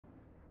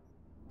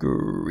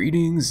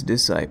Greetings,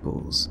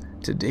 disciples.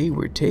 Today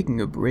we're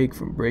taking a break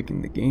from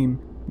breaking the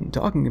game and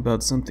talking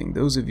about something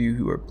those of you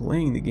who are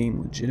playing the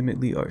game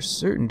legitimately are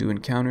certain to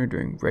encounter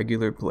during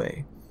regular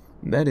play.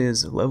 That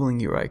is, leveling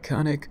your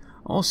iconic,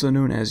 also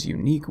known as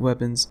unique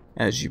weapons,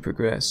 as you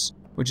progress,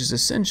 which is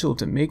essential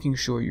to making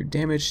sure your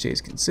damage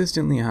stays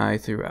consistently high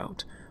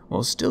throughout,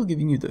 while still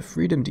giving you the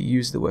freedom to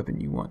use the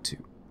weapon you want to.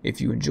 If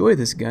you enjoy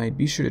this guide,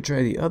 be sure to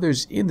try the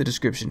others in the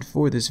description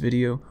for this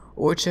video,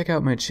 or check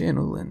out my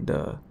channel and,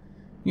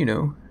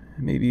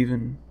 maybe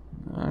even,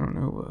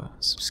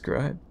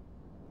 subscribe.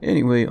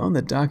 Anyway, on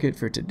the docket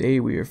for today,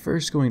 we are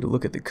first going to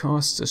look at the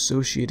costs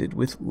associated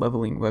with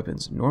leveling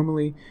weapons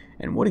normally,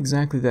 and what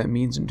exactly that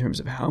means in terms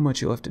of how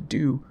much you'll have to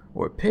do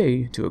or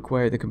pay to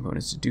acquire the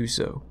components to do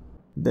so.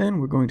 Then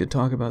we're going to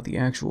talk about the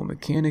actual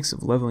mechanics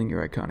of leveling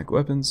your iconic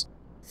weapons,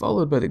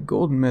 followed by the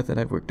golden method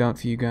I've worked out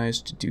for you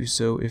guys to do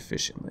so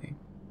efficiently.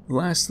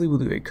 Lastly, we'll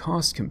do a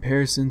cost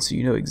comparison so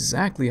you know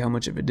exactly how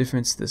much of a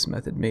difference this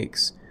method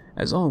makes.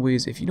 As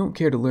always, if you don't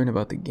care to learn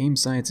about the game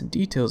science and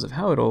details of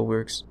how it all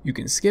works, you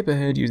can skip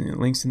ahead using the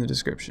links in the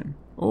description,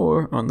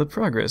 or on the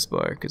progress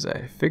bar, because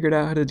I figured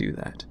out how to do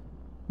that.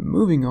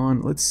 Moving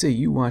on, let's say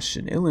you watched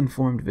an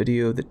ill-informed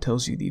video that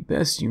tells you the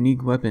best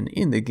unique weapon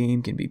in the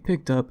game can be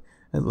picked up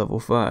at level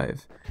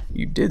 5.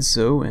 You did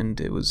so, and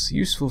it was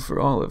useful for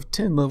all of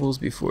 10 levels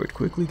before it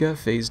quickly got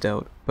phased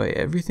out by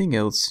everything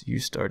else you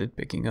started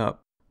picking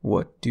up.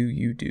 What do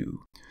you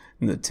do?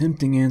 The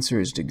tempting answer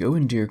is to go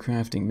into your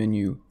crafting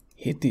menu,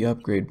 hit the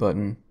upgrade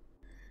button,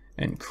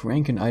 and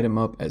crank an item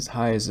up as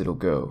high as it'll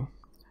go.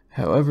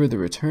 However, the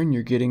return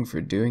you're getting for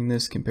doing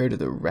this compared to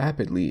the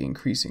rapidly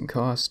increasing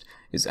cost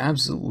is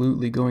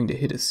absolutely going to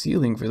hit a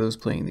ceiling for those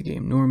playing the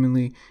game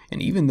normally,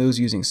 and even those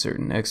using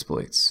certain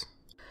exploits.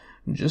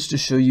 Just to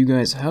show you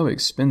guys how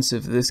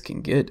expensive this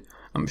can get,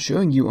 I'm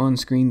showing you on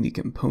screen the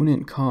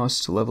component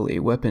costs to level a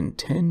weapon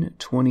 10,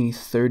 20,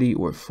 30,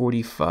 or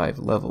 45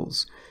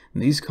 levels.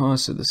 These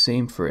costs are the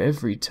same for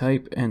every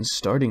type and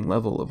starting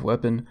level of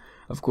weapon,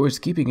 of course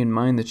keeping in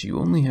mind that you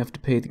only have to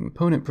pay the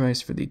component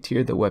price for the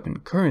tier the weapon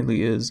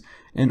currently is,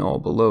 and all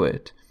below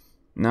it.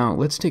 Now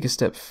let's take a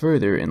step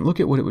further and look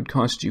at what it would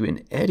cost you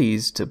in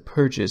eddies to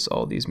purchase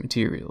all these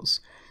materials.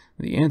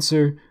 The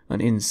answer,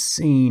 an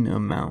insane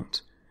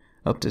amount.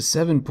 Up to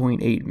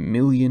 7.8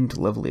 million to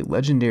level a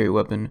legendary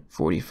weapon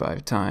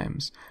 45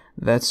 times.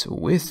 That's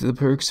with the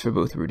perks for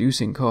both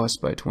reducing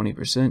cost by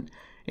 20%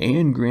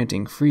 and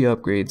granting free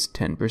upgrades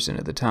 10%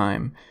 of the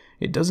time.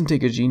 It doesn't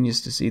take a genius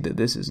to see that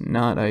this is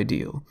not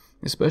ideal,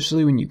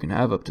 especially when you can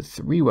have up to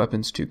 3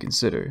 weapons to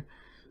consider.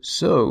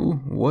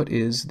 So, what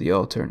is the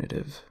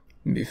alternative?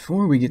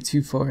 Before we get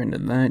too far into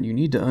that, you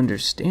need to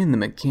understand the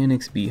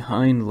mechanics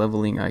behind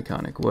leveling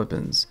iconic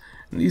weapons.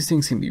 These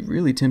things can be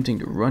really tempting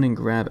to run and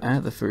grab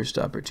at the first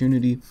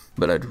opportunity,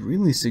 but I'd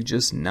really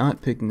suggest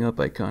not picking up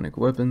iconic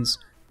weapons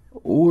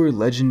or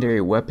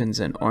legendary weapons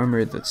and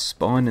armor that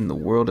spawn in the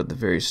world at the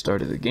very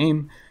start of the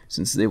game,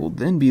 since they will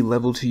then be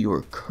leveled to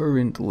your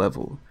current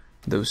level,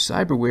 though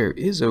cyberware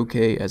is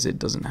okay as it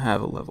doesn't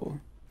have a level.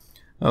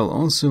 I'll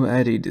also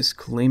add a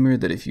disclaimer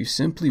that if you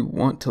simply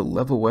want to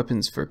level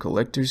weapons for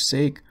collector's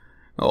sake,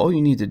 all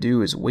you need to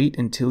do is wait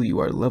until you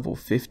are level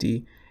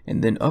 50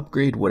 and then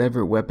upgrade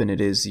whatever weapon it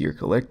is you're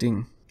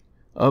collecting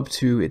up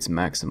to its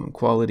maximum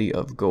quality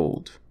of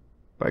gold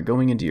by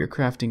going into your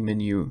crafting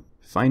menu,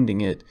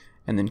 finding it,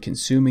 and then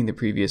consuming the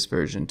previous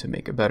version to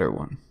make a better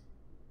one.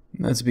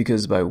 That's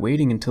because by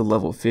waiting until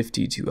level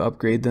 50 to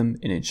upgrade them,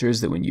 it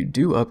ensures that when you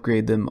do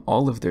upgrade them,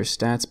 all of their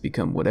stats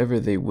become whatever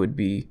they would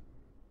be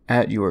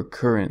at your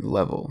current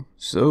level,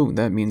 so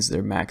that means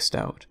they're maxed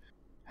out.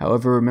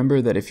 However,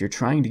 remember that if you're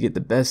trying to get the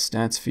best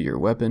stats for your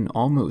weapon,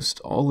 almost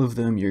all of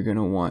them you're going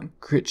to want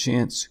crit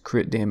chance,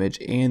 crit damage,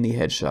 and the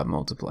headshot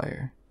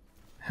multiplier.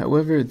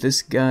 However,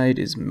 this guide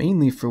is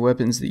mainly for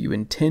weapons that you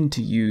intend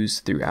to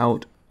use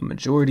throughout a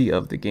majority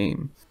of the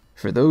game.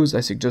 For those, I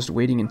suggest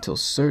waiting until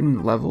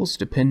certain levels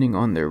depending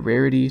on their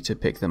rarity to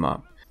pick them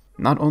up.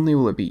 Not only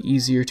will it be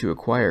easier to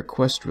acquire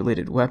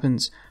quest-related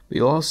weapons, but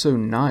you'll also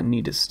not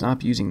need to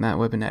stop using that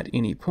weapon at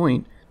any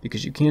point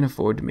because you can't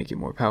afford to make it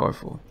more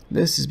powerful.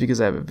 This is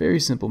because I have a very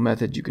simple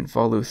method you can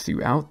follow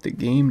throughout the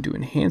game to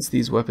enhance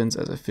these weapons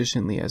as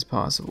efficiently as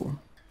possible.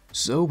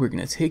 So we're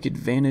going to take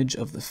advantage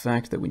of the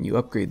fact that when you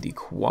upgrade the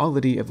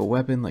quality of a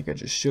weapon like I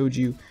just showed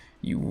you,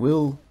 you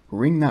will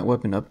bring that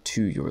weapon up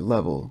to your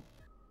level.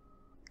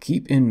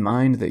 Keep in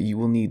mind that you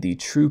will need the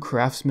True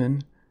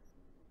Craftsman,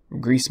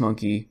 Grease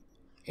Monkey,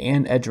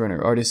 and Edge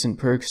Runner Artisan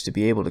perks to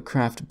be able to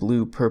craft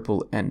blue,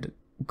 purple, and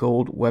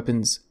gold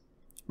weapons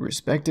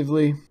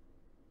respectively.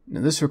 Now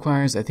this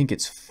requires, I think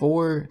it's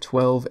 4,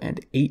 12,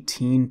 and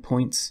 18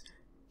 points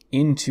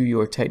into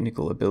your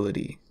technical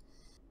ability,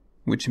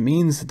 which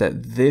means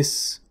that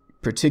this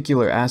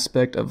particular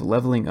aspect of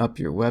leveling up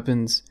your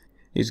weapons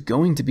is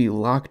going to be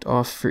locked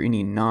off for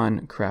any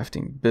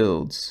non-crafting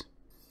builds.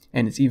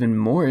 And it's even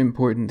more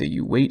important that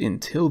you wait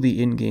until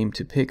the in-game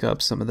to pick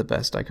up some of the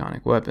best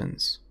iconic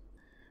weapons.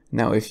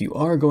 Now if you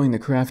are going the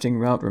crafting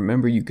route,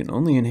 remember you can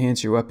only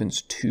enhance your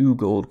weapons to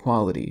gold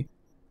quality.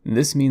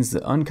 This means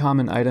that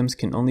uncommon items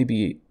can only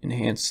be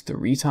enhanced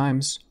 3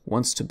 times,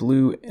 once to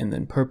blue and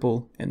then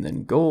purple and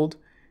then gold.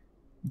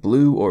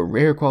 Blue or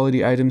rare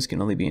quality items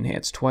can only be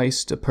enhanced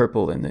twice, to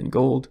purple and then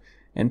gold,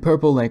 and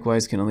purple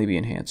likewise can only be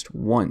enhanced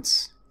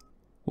once.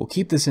 We'll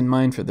keep this in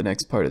mind for the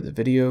next part of the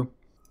video,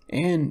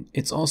 and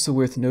it's also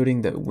worth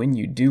noting that when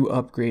you do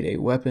upgrade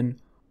a weapon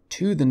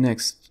to the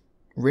next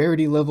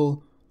rarity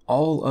level,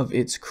 all of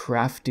its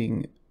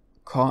crafting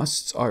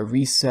costs are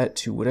reset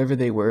to whatever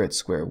they were at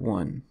square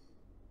one.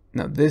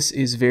 Now this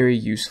is very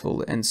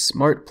useful, and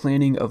smart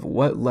planning of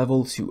what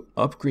level to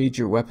upgrade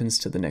your weapons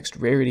to the next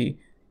rarity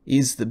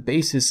is the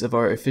basis of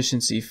our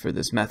efficiency for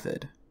this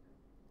method.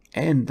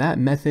 And that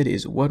method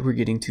is what we're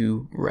getting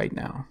to right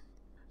now.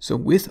 So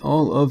with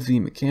all of the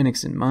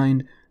mechanics in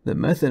mind, the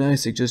method I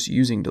suggest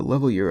using to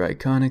level your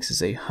iconics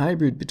is a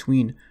hybrid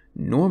between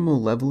normal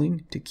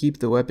leveling to keep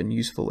the weapon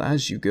useful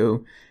as you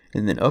go,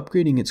 and then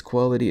upgrading its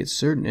quality at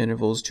certain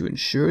intervals to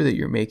ensure that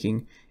you're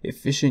making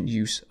efficient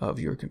use of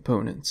your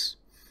components.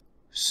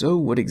 So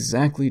what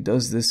exactly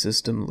does this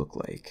system look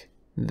like?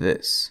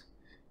 This.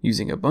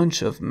 Using a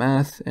bunch of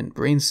math and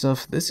brain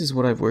stuff, this is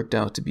what I've worked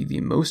out to be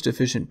the most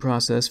efficient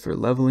process for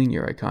leveling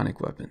your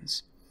iconic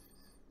weapons.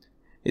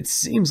 It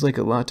seems like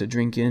a lot to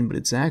drink in, but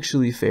it's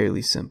actually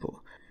fairly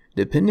simple.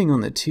 Depending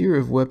on the tier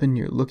of weapon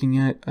you're looking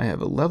at, I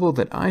have a level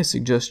that I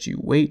suggest you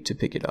wait to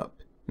pick it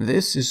up.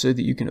 This is so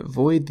that you can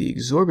avoid the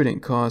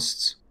exorbitant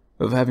costs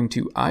of having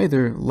to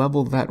either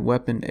level that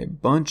weapon a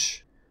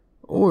bunch,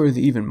 or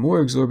the even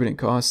more exorbitant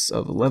costs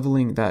of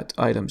leveling that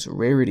item's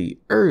rarity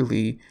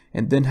early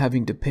and then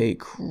having to pay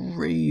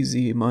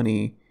crazy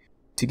money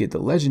to get the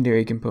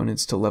legendary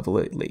components to level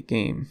it late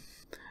game.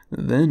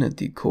 Then at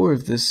the core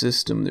of this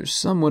system, there's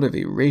somewhat of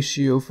a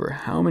ratio for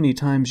how many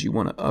times you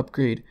want to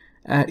upgrade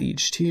at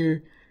each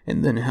tier,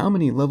 and then how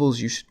many levels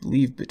you should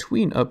leave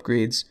between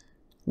upgrades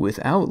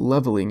without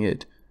leveling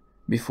it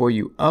before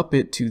you up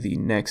it to the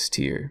next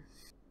tier,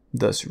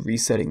 thus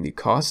resetting the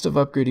cost of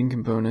upgrading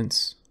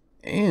components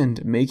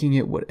and making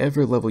it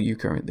whatever level you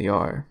currently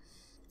are.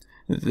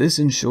 This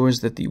ensures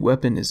that the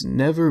weapon is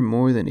never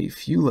more than a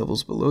few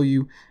levels below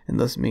you, and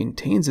thus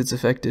maintains its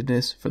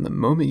effectiveness from the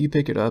moment you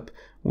pick it up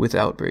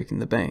without breaking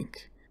the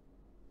bank.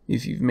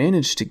 If you've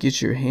managed to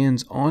get your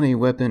hands on a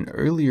weapon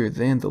earlier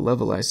than the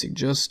level I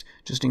suggest,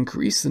 just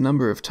increase the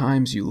number of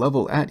times you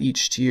level at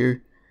each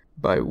tier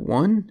by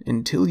 1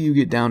 until you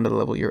get down to the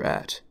level you're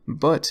at.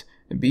 But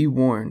be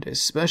warned,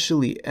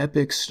 especially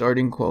epic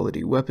starting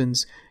quality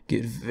weapons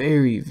get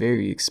very,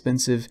 very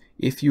expensive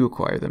if you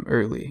acquire them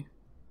early.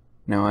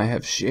 Now I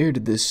have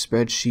shared this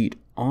spreadsheet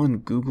on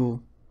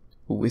Google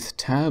with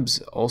tabs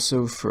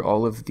also for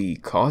all of the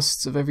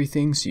costs of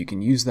everything, so you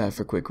can use that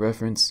for quick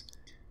reference,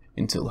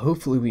 until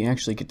hopefully we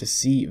actually get to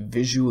see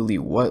visually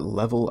what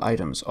level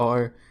items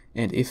are,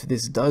 and if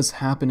this does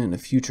happen in a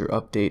future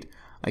update,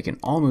 I can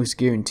almost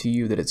guarantee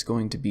you that it's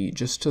going to be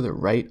just to the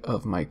right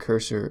of my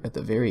cursor at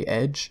the very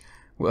edge,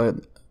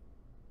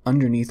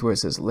 underneath where it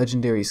says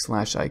legendary /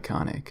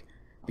 iconic,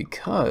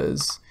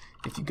 because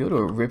if you go to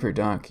a Ripper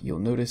doc, you'll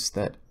notice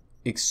that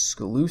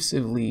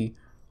exclusively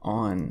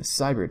on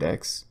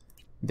Cyberdex,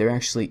 there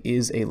actually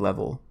is a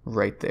level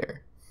right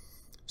there.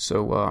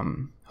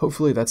 So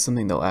hopefully that's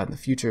something they'll add in the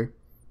future.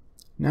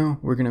 Now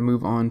we're going to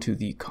move on to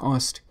the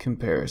cost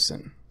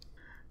comparison.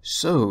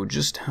 So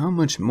just how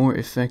much more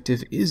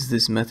effective is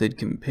this method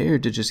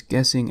compared to just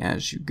guessing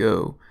as you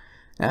go?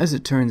 As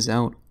it turns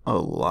out, a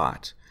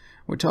lot.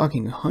 We're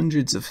talking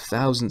hundreds of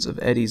thousands of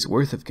eddies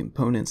worth of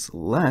components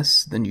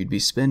less than you'd be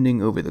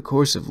spending over the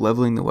course of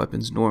leveling the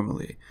weapons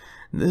normally.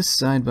 This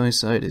side by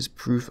side is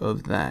proof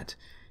of that.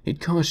 It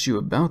costs you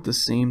about the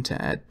same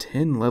to add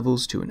 10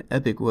 levels to an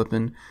epic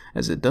weapon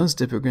as it does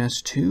to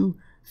progress 2,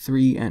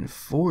 3, and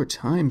 4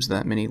 times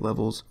that many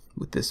levels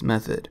with this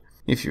method.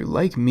 If you're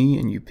like me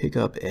and you pick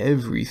up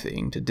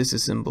everything to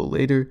disassemble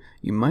later,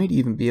 you might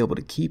even be able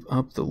to keep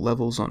up the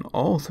levels on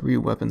all 3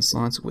 weapon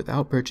slots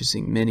without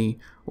purchasing many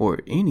or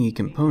any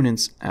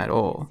components at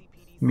all,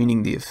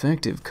 meaning the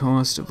effective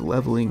cost of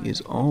leveling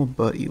is all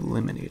but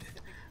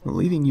eliminated,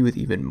 leaving you with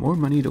even more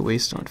money to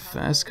waste on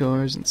fast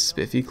cars and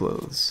spiffy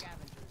clothes.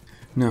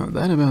 Now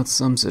that about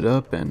sums it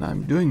up, and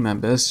I'm doing my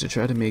best to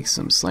try to make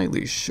some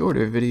slightly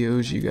shorter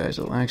videos you guys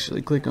will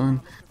actually click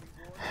on.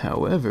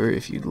 However,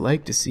 if you'd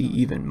like to see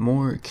even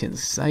more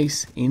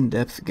concise,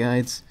 in-depth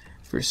guides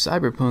for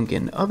Cyberpunk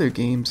and other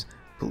games,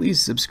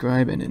 please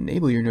subscribe and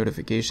enable your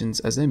notifications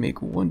as I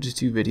make 1 to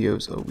 2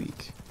 videos a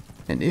week.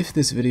 And if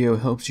this video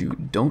helped you,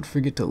 don't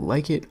forget to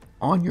like it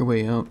on your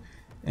way out,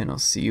 and I'll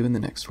see you in the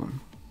next one.